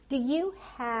Do you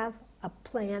have a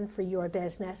plan for your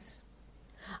business?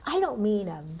 I don't mean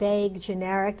a vague,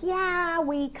 generic, yeah,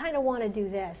 we kind of want to do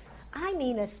this. I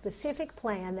mean a specific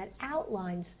plan that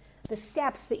outlines the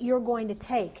steps that you're going to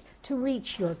take to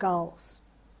reach your goals.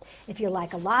 If you're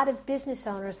like a lot of business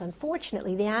owners,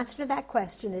 unfortunately, the answer to that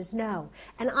question is no.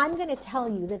 And I'm going to tell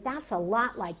you that that's a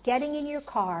lot like getting in your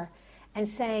car and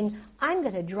saying, I'm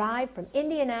going to drive from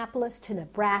Indianapolis to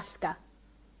Nebraska,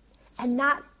 and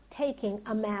not taking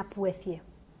a map with you.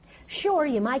 Sure,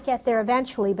 you might get there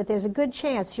eventually, but there's a good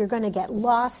chance you're going to get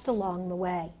lost along the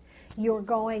way. You're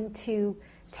going to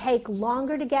take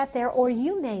longer to get there, or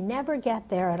you may never get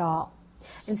there at all.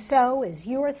 And so, as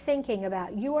you're thinking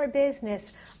about your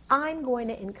business, I'm going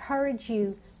to encourage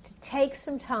you to take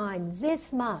some time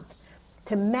this month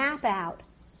to map out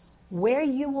where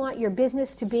you want your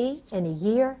business to be in a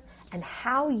year and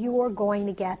how you're going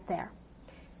to get there.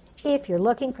 If you're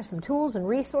looking for some tools and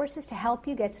resources to help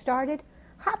you get started,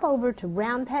 hop over to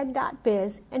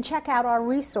roundpeg.biz and check out our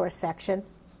resource section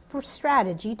for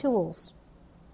strategy tools.